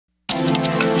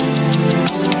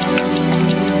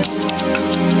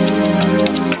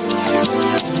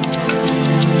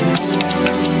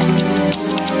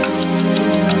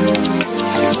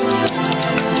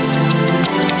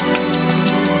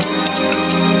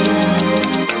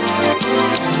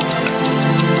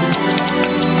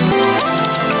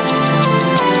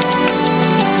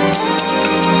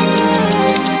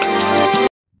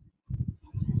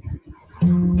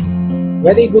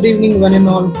Very good evening, one and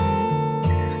all.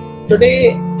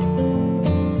 Today,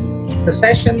 the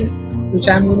session which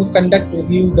I'm going to conduct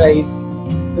with you guys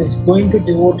is going to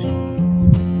devote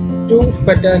two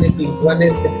fraternities. One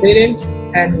is the parents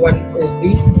and one is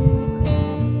the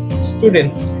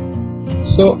students.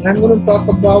 So I'm going to talk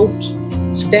about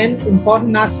 10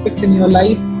 important aspects in your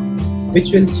life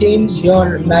which will change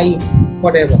your life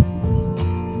forever.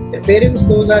 The parents,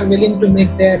 those are willing to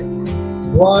make their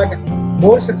ward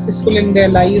more successful in their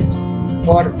lives,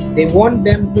 or they want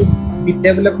them to be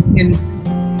developed in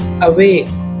a way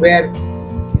where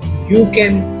you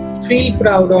can feel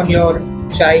proud on your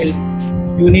child.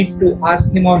 You need to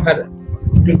ask him or her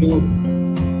to do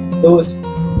those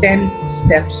 10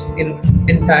 steps in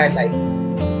entire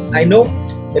life. I know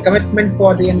the commitment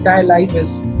for the entire life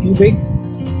is too big,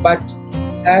 but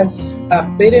as a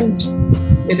parent,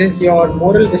 it is your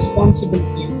moral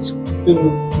responsibility to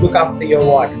look after your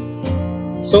ward.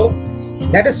 So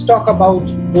let us talk about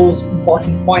those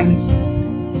important points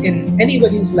in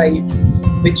anybody's life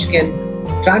which can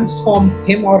transform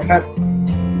him or her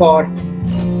from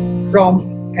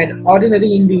an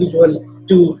ordinary individual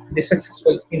to the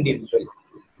successful individual.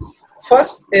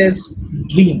 First is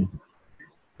dream.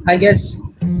 I guess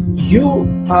you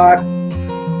are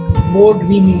more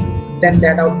dreamy than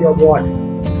that of your ward,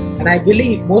 and I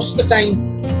believe most of the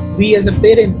time we as a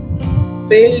parent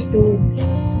fail to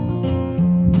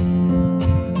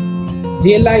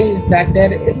realize that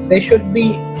there should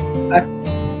be a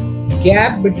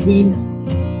gap between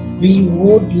we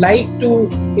would like to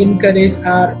encourage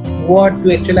our ward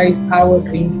to actualize our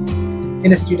dream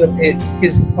instead of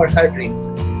his or her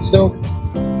dream. So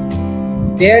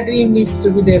their dream needs to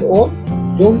be their own.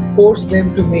 Don't force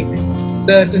them to make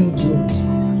certain dreams.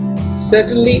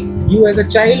 Certainly, you as a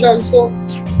child also,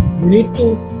 you need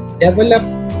to develop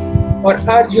or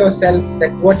urge yourself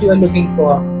that what you are looking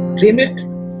for, dream it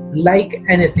like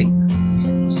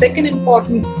anything. Second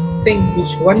important thing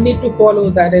which one need to follow,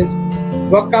 that is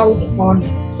work out on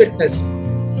fitness.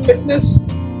 Fitness,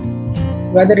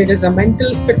 whether it is a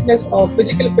mental fitness or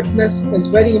physical fitness, is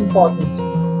very important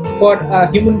for a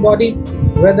human body.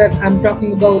 Whether I'm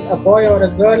talking about a boy or a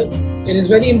girl, it is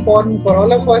very important for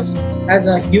all of us as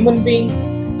a human being.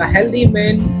 A healthy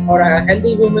man or a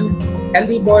healthy woman,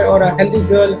 healthy boy or a healthy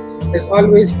girl is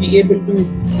always be able to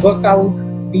work out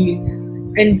the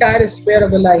entire sphere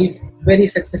of the life very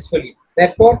successfully.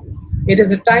 Therefore, it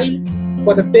is a time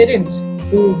for the parents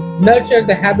to nurture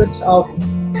the habits of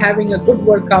having a good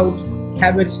workout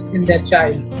habits in their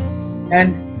child.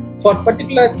 And for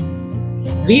particular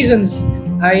reasons,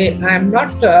 I am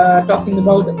not talking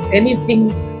about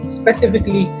anything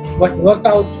specifically, but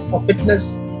workout or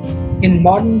fitness in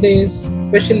modern days,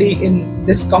 especially in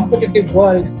this competitive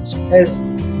world, is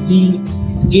the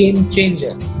game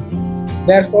changer.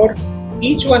 Therefore,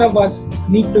 each one of us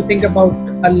need to think about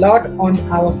a lot on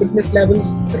our fitness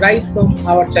levels right from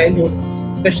our childhood,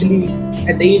 especially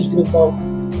at the age group of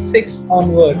 6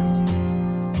 onwards.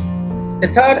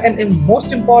 The third and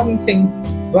most important thing,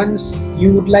 once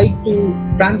you would like to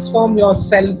transform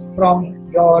yourself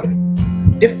from your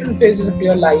different phases of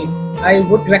your life, I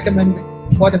would recommend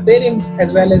for the parents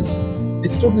as well as the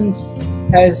students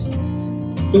as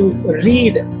to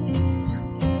read.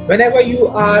 Whenever you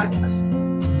are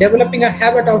developing a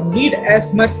habit of read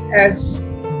as much as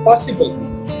possible.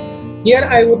 Here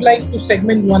I would like to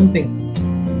segment one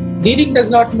thing. Reading does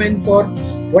not mean for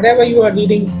whatever you are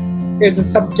reading is a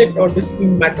subject or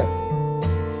discipline matter.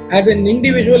 As an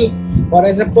individual or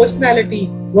as a personality,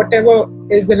 whatever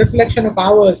is the reflection of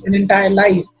ours in entire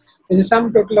life is a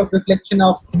sum total of reflection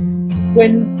of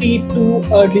 22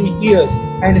 early years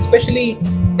and especially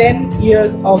 10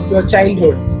 years of your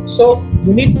childhood. So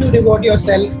you need to devote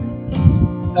yourself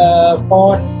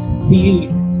for the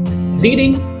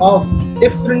reading of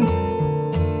different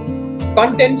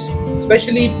contents,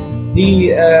 especially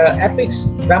the epics,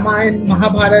 Ramayana,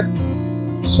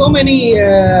 Mahabharata. So many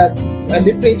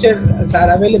literatures are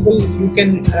available. You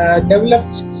can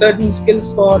develop certain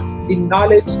skills for the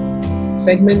knowledge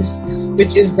segments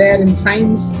which is there in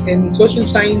science, in social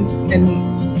science,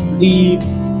 in the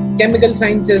chemical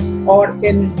sciences, or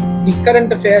in the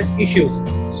current affairs issues.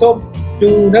 So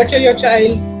to nurture your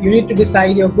child, you need to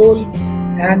decide your goal,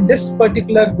 and this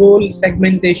particular goal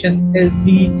segmentation is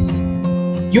the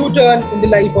U-turn in the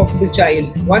life of the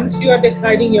child. Once you are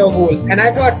deciding your goal, and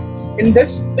I thought in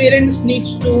this, parents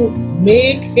needs to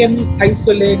make him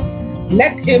isolate,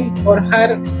 let him or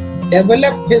her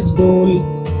develop his goal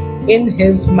in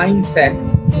his mindset.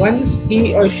 Once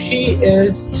he or she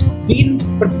is being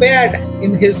prepared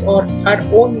in his or her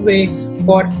own way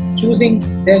for choosing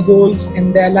their goals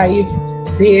in their life,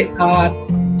 they are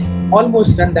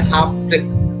almost done the half trick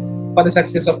for the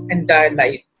success of entire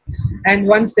life. And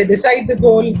once they decide the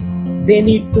goal, they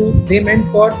meant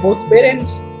for both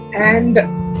parents and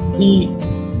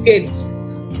the kids,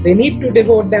 they need to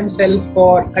devote themselves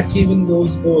for achieving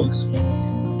those goals.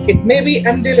 It may be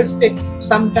unrealistic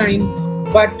sometimes,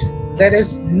 but there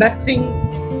is nothing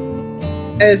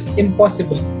is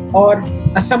impossible, और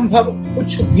असंभव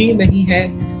कुछ भी नहीं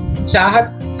है,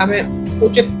 चाहत हमें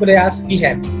उचित प्रयास की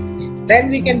है. Then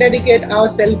we can dedicate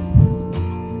ourselves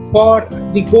for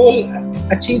the goal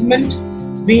achievement.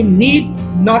 We need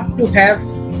not to have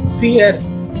fear,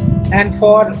 and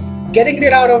for getting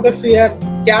rid out of the fear,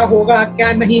 क्या होगा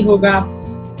क्या नहीं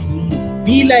होगा,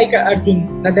 be like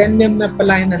Arjun, nadanyam na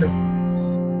palayanam,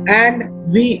 and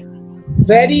be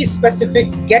very specific.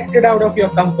 Get rid out of your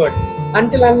comfort.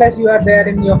 Until unless you are there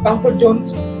in your comfort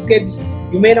zones, kids,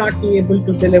 you may not be able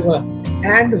to deliver.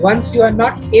 And once you are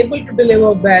not able to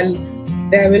deliver well,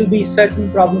 there will be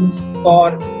certain problems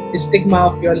for the stigma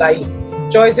of your life.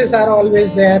 Choices are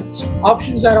always there,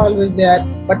 options are always there,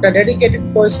 but a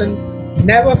dedicated person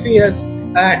never fears.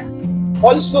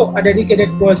 Also, a dedicated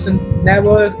person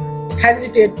never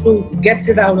hesitate to get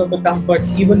rid out of the comfort.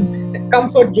 Even the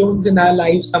comfort zones in our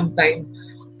lives sometimes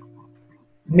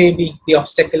may be the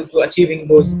obstacle to achieving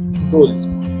those goals.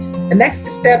 The next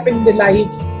step in the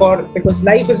life, because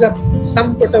life is a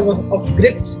sum total of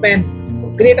great span,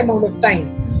 great amount of time,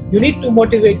 you need to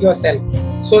motivate yourself,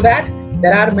 so that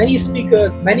there are many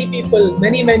speakers, many people,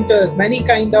 many mentors, many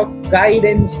kind of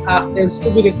guidance is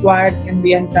to be required in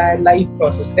the entire life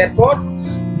process. Therefore,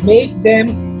 make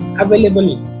them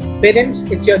available. Parents,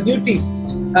 it's your duty.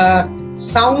 A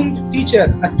sound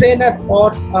teacher, a trainer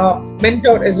or a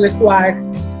mentor is required,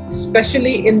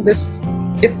 especially in this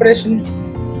depression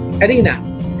arena.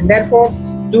 And therefore,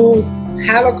 to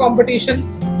have a competition,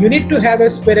 you need to have a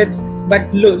spirit,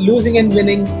 but losing and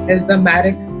winning is the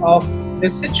merit of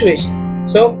this situation.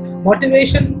 So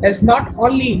motivation is not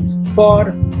only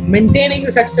for maintaining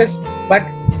the success, but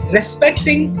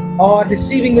respecting or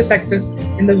receiving the success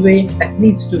in the way that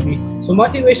needs to be. So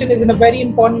motivation is a very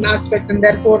important aspect, and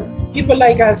therefore people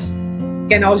like us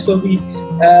can also be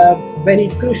very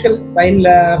crucial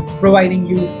while providing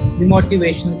you the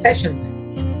motivation sessions.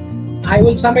 I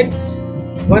will submit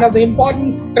one of the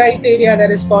important criteria that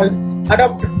is called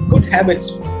adopt good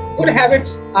habits. Good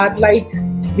habits are like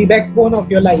the backbone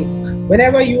of your life.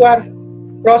 Whenever you are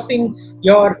crossing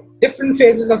your different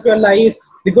phases of your life,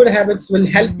 the good habits will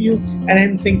help you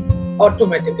enhancing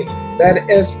automatically. There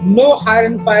is no hire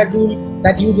and fire rule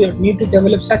that you need to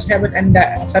develop such habit and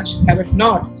such habit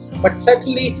not. But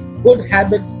certainly good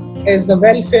habits is the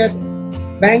welfare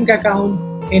bank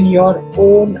account in your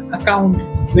own account,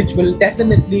 which will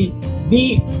definitely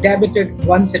be debited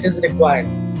once it is required.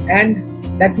 And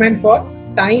that meant for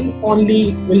time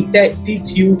only will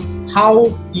teach you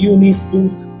how you need to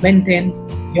maintain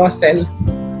yourself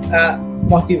a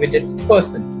motivated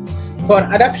person. For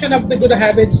adoption of the good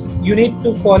habits, you need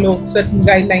to follow certain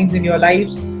guidelines in your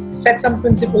lives, set some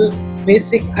principle,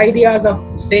 basic ideas of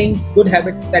saying good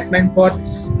habits. That meant for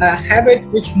a habit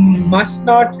which must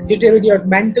not deteriorate your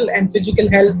mental and physical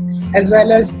health, as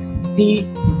well as the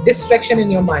distraction in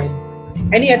your mind.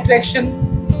 Any attraction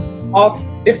of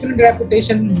different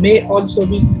reputation may also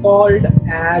be called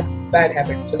as bad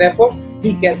habits. So therefore,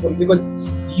 be careful, because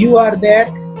you are there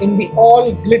in the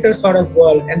all glitter sort of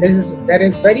world, and there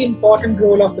is very important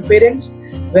role of the parents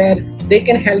where they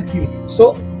can help you.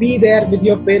 So be there with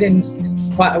your parents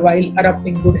while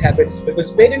adopting good habits,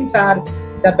 because parents are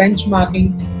the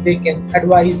benchmarking. They can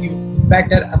advise you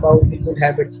better about the good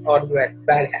habits or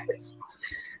bad habits.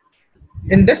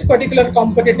 In this particular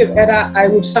competitive era, I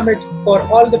would submit for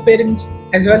all the parents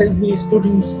as well as the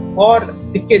students or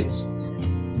the kids,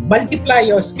 multiply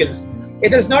your skills.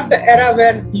 It is not the era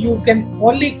where you can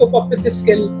only cope up with the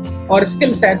skill or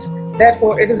skill sets.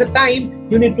 Therefore, it is a time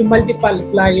you need to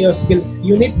multiply your skills.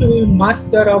 You need to be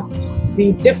master of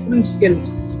the different skills.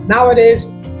 Nowadays,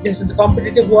 this is a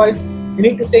competitive world. You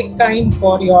need to take time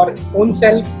for your own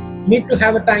self. You need to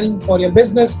have a time for your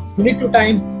business. You need to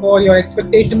time for your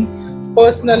expectation,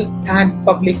 personal and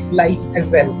public life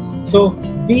as well. So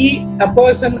be a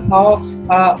person of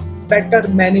better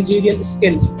managerial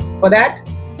skills. For that,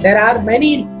 there are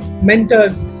many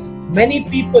mentors, many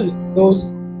people.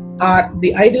 Those are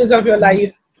the ideals of your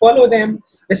life. Follow them.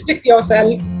 Restrict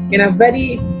yourself in a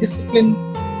very disciplined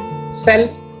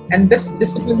self, and this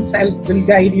disciplined self will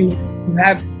guide you to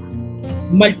have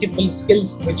multiple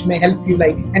skills which may help you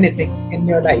like anything in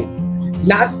your life.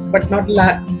 Last but not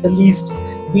the least,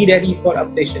 be ready for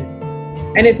updation.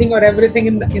 Anything or everything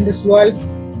in this world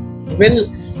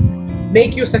will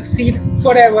make you succeed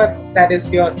forever. That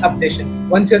is your ambition.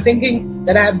 Once you're thinking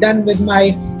that I have done with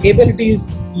my abilities,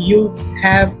 you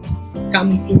have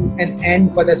come to an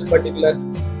end for this particular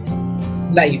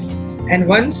life. And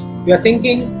once you're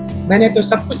thinking मैंने तो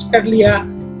सब कुछ कर लिया,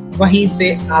 वहीं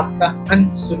से आपका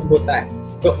अंत शुरू होता है.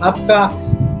 तो आपका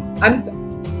अंत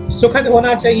सुखद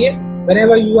होना चाहिए.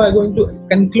 Whenever you are going to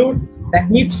conclude, that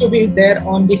needs to be there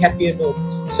on the happier note.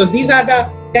 So these are the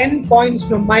 10 points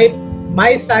from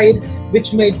my side,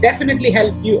 which may definitely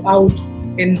help you out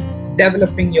in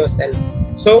developing yourself.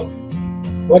 So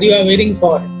what you are waiting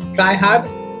for? Try hard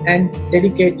and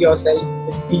dedicate yourself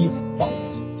with these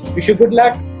points. Wish you good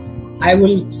luck. I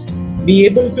will be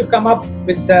able to come up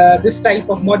with this type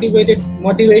of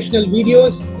motivational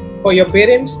videos for your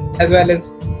parents as well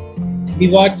as the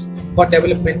watch for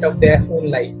development of their own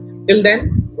life. Till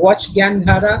then, watch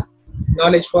GYANDHARA,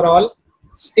 knowledge for all.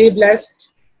 Stay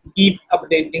blessed. Keep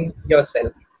updating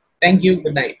yourself. Thank you.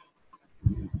 Good night.